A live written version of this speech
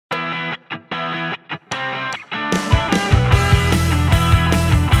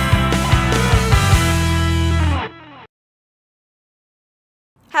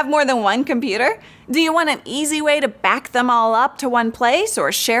Have more than one computer? Do you want an easy way to back them all up to one place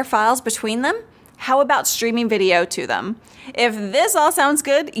or share files between them? How about streaming video to them? If this all sounds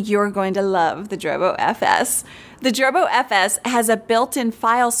good, you're going to love the Drobo FS. The Drobo FS has a built-in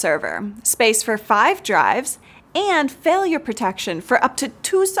file server, space for 5 drives, and failure protection for up to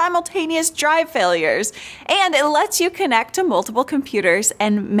 2 simultaneous drive failures. And it lets you connect to multiple computers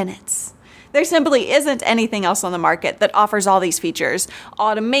in minutes. There simply isn't anything else on the market that offers all these features,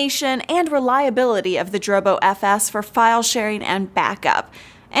 automation, and reliability of the Drobo FS for file sharing and backup.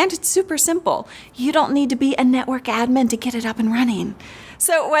 And it's super simple. You don't need to be a network admin to get it up and running.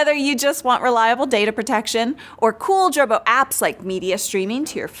 So whether you just want reliable data protection or cool Drobo apps like media streaming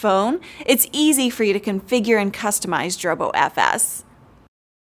to your phone, it's easy for you to configure and customize Drobo FS.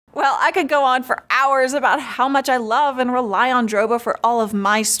 Well, I could go on for hours about how much I love and rely on Drobo for all of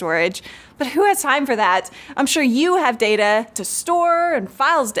my storage, but who has time for that? I'm sure you have data to store and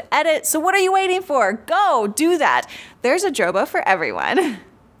files to edit, so what are you waiting for? Go, do that. There's a Drobo for everyone.